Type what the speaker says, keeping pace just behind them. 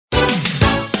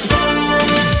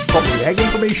Ag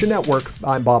Information Network.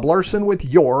 I'm Bob Larson with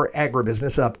your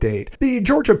Agribusiness Update. The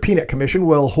Georgia Peanut Commission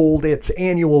will hold its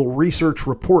annual Research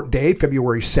Report Day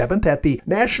February 7th at the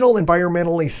National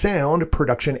Environmentally Sound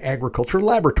Production Agriculture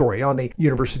Laboratory on the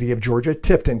University of Georgia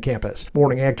Tifton campus.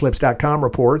 MorningAgClips.com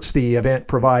reports the event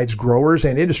provides growers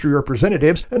and industry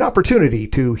representatives an opportunity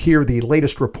to hear the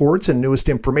latest reports and newest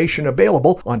information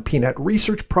available on peanut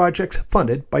research projects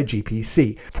funded by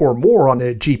GPC. For more on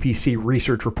the GPC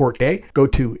Research Report Day, go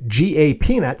to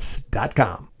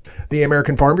gapeanuts.com. The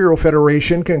American Farm Bureau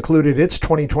Federation concluded its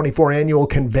 2024 annual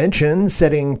convention,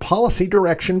 setting policy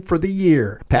direction for the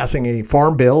year. Passing a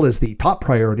farm bill is the top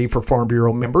priority for Farm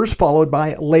Bureau members, followed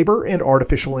by labor and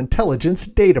artificial intelligence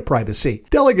data privacy.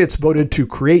 Delegates voted to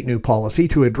create new policy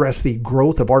to address the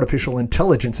growth of artificial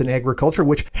intelligence in agriculture,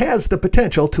 which has the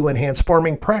potential to enhance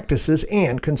farming practices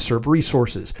and conserve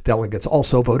resources. Delegates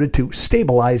also voted to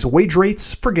stabilize wage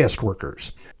rates for guest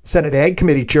workers. Senate Ag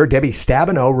Committee Chair Debbie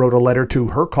Stabenow wrote a letter to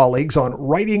her colleagues on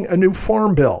writing a new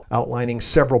farm bill, outlining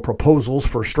several proposals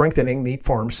for strengthening the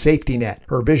farm safety net.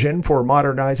 Her vision for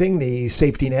modernizing the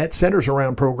safety net centers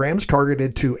around programs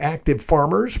targeted to active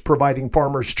farmers, providing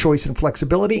farmers choice and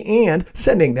flexibility, and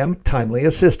sending them timely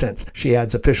assistance. She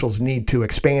adds officials need to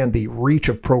expand the reach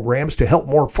of programs to help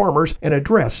more farmers and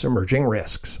address emerging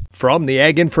risks. From the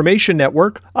Ag Information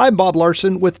Network, I'm Bob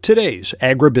Larson with today's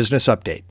Agribusiness Update.